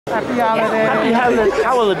Happy holidays. Happy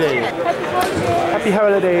holidays. Happy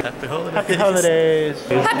holidays. Happy holidays. Happy holidays.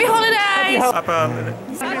 Happy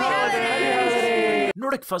holidays! Happy holidays.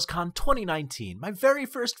 NordicFuzzCon 2019, my very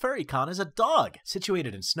first furry con as a dog.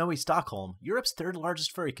 Situated in snowy Stockholm, Europe's third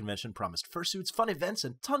largest furry convention promised fursuits, fun events,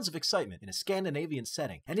 and tons of excitement in a Scandinavian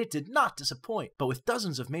setting, and it did not disappoint. But with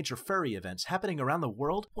dozens of major furry events happening around the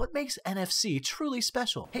world, what makes NFC truly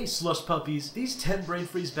special? Hey slush puppies, these 10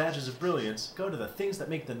 Brainfreeze badges of brilliance go to the things that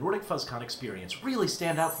make the NordicFuzzCon experience really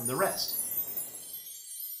stand out from the rest.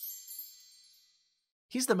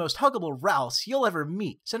 He's the most huggable Rouse you'll ever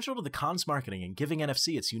meet. Central to the con's marketing and giving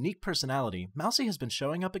NFC its unique personality, Mousy has been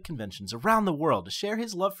showing up at conventions around the world to share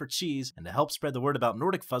his love for cheese and to help spread the word about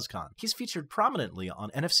NordicFuzzCon. He's featured prominently on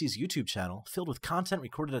NFC's YouTube channel, filled with content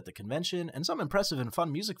recorded at the convention and some impressive and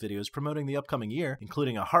fun music videos promoting the upcoming year,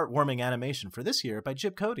 including a heartwarming animation for this year by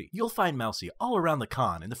Jib Cody. You'll find Mousy all around the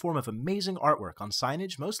con in the form of amazing artwork on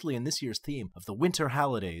signage, mostly in this year's theme of the winter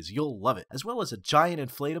holidays. You'll love it. As well as a giant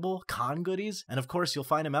inflatable, con goodies, and of course you'll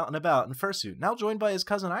find him out and about in fursuit, now joined by his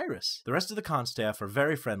cousin Iris. The rest of the con staff are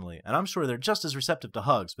very friendly, and I'm sure they're just as receptive to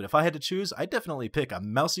hugs, but if I had to choose, I'd definitely pick a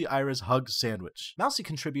Mousy Iris hug sandwich. Mousy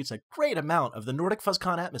contributes a great amount of the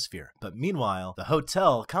NordicFuzzCon atmosphere, but meanwhile, the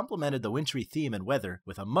hotel complemented the wintry theme and weather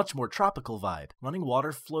with a much more tropical vibe. Running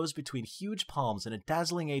water flows between huge palms in a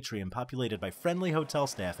dazzling atrium populated by friendly hotel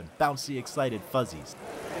staff and bouncy, excited fuzzies.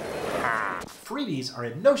 Freebies are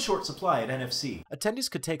in no short supply at NFC. Attendees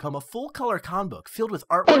could take home a full-color con book filled with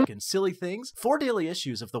artwork and silly things, 4 daily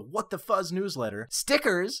issues of the What the Fuzz newsletter,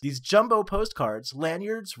 stickers, these jumbo postcards,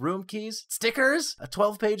 lanyards, room keys, stickers, a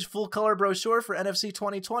 12-page full-color brochure for NFC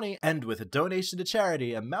 2020, and with a donation to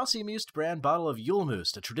charity, a Mousy Must brand bottle of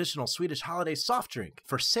Julmust, a traditional Swedish holiday soft drink.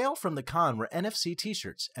 For sale from the con were NFC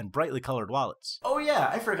t-shirts and brightly colored wallets. Oh yeah,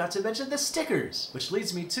 I forgot to mention the stickers, which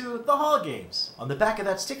leads me to the Hall Games. On the back of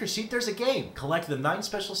that sticker sheet, there's a game. Collect the 9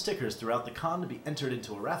 special stickers throughout the con to be entered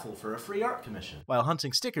into a raffle for a free art commission. While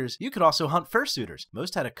hunting stickers, you could also hunt fursuiters.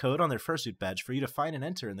 Most had a code on their fursuit badge for you to find and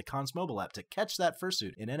enter in the con's mobile app to catch that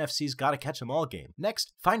fursuit in NFC's Gotta Catch 'Em All game.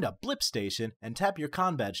 Next, find a blip station and tap your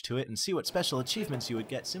con badge to it and see what special achievements you would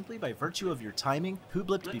get simply by virtue of your timing, who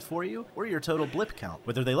blipped before you, or your total blip count.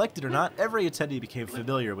 Whether they liked it or not, every attendee became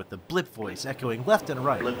familiar with the blip voice echoing left and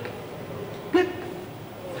right. Blip. Blip.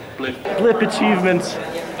 Blip. Blip achievements.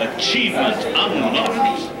 Achievement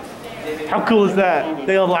unlocked. How cool is that?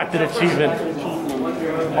 They unlocked an achievement.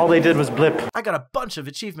 All they did was blip. I got a bunch of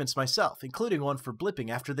achievements myself, including one for blipping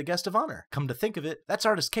after the guest of honor. Come to think of it, that's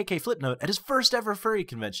artist KK Flipnote at his first ever furry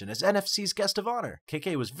convention as NFC's guest of honor.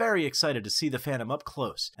 KK was very excited to see the fandom up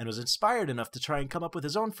close, and was inspired enough to try and come up with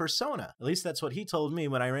his own fursona. At least that's what he told me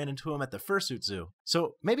when I ran into him at the fursuit zoo.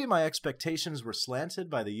 So maybe my expectations were slanted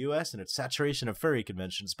by the US and its saturation of furry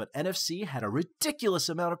conventions, but NFC had a ridiculous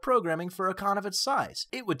amount of programming for a con of its size.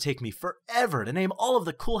 It would take me forever to name all of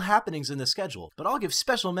the cool happenings in the schedule, but I'll give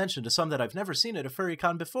special mention to some that I've never seen at a furry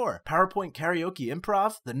con before. PowerPoint Karaoke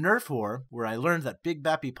Improv, the Nerf War, where I learned that big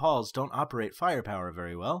bappy paws don't operate firepower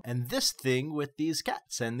very well, and this thing with these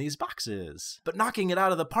cats and these boxes. But knocking it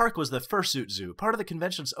out of the park was the Fursuit Zoo, part of the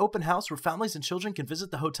convention's open house where families and children can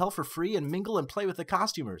visit the hotel for free and mingle and play with the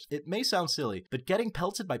costumers. It may sound silly, but getting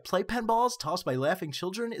pelted by playpen balls tossed by laughing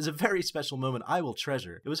children is a very special moment I will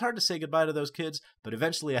treasure. It was hard to say goodbye to those kids, but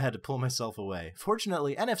eventually I had to pull myself away.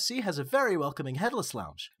 Fortunately, NFC has a very welcoming headless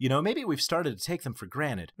lounge. You know, maybe we've started to take them for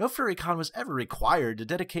granted. No furry con was ever required to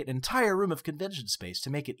dedicate an entire room of convention space to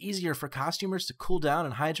make it easier for costumers to cool down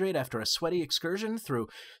and hydrate after a sweaty excursion through,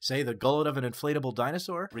 say, the gullet of an inflatable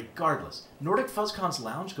dinosaur. Regardless, NordicFuzzCon's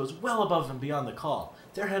lounge goes well above and beyond the call.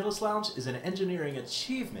 Their headless lounge is an engineering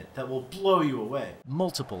achievement that will blow you away.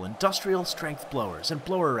 Multiple industrial strength blowers and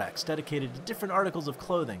blower racks dedicated to different articles of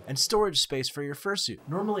clothing and storage space for your fursuit.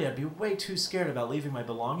 Normally I'd be way too scared about leaving my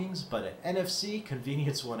belongings, but at NFC,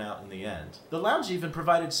 convenience won out in the end. The lounge even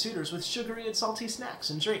provided suitors with sugary and salty snacks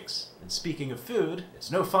and drinks. And speaking of food,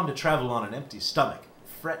 it's no fun to travel on an empty stomach.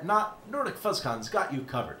 Fret not, NordicFuzzCon's got you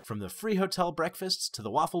covered. From the free hotel breakfasts, to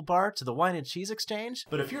the waffle bar, to the wine and cheese exchange.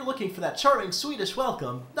 But if you're looking for that charming Swedish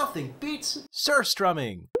welcome, nothing beats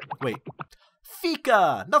surstrumming. Wait.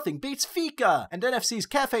 Fika! Nothing beats Fika! And NFC's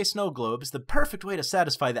Cafe Snow Globe is the perfect way to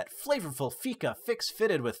satisfy that flavorful Fika fix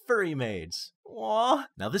fitted with furry maids. Aww.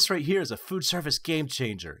 Now this right here is a food service game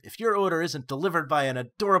changer. If your order isn't delivered by an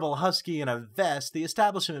adorable husky in a vest, the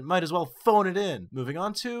establishment might as well phone it in. Moving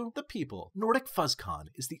on to the people. NordicFuzzCon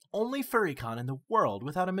is the only furry con in the world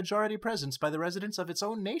without a majority presence by the residents of its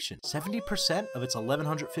own nation. 70% of its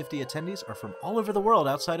 1,150 attendees are from all over the world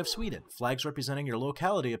outside of Sweden. Flags representing your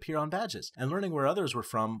locality appear on badges, and learning where others were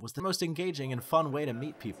from was the most engaging and fun way to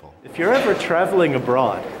meet people. If you're ever traveling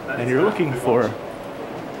abroad and you're looking for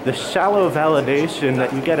the shallow validation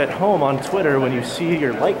that you get at home on Twitter when you see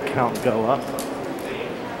your like count go up,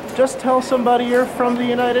 just tell somebody you're from the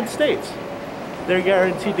United States. They're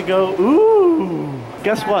guaranteed to go, ooh.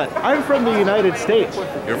 Guess what? I'm from the United States.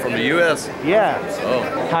 You're from the U.S.? Yeah. Oh.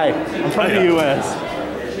 Hi, I'm from the U.S.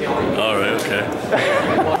 All right, okay.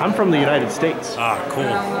 I'm from the United States. Ah, cool.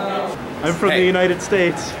 I'm from the United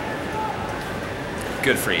States.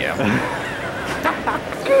 Good for you.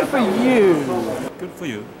 Good for you. Good for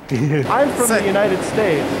you. I'm from the United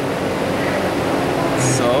States.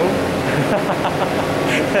 So?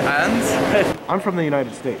 And? I'm from the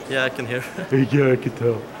United States. Yeah, I can hear. Yeah, I can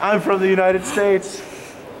tell. I'm from the United States.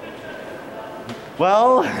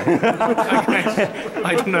 Well,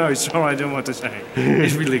 I don't know, so I don't know what to say.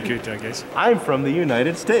 It's really good, I guess. I'm from the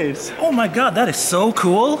United States. Oh my god, that is so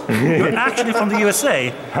cool! You're actually from the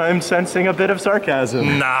USA. I'm sensing a bit of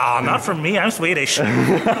sarcasm. Nah, not from me, I'm Swedish.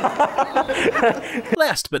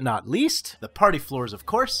 Last but not least, the party floors, of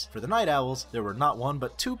course. For the night owls, there were not one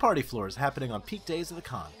but two party floors happening on peak days of the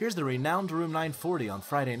con. Here's the renowned Room 940 on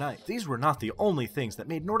Friday night. These were not the only things that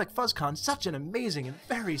made NordicFuzzCon such an amazing and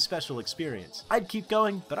very special experience. I'd keep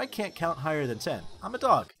going, but I can't count higher than 10. I'm a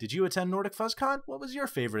dog. Did you attend NordicFuzzCon? What was your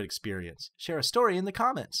favorite experience? Share a story in the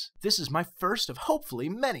comments. This is my first of hopefully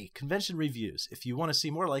many convention reviews. If you want to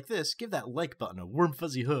see more like this, give that like button a warm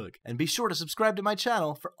fuzzy hug. And be sure to subscribe to my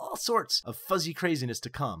channel for all sorts of fuzzy craziness to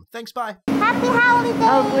come. Thanks, bye. Happy holidays!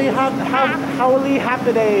 Howly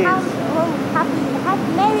happy days!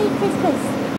 Happy Merry Christmas!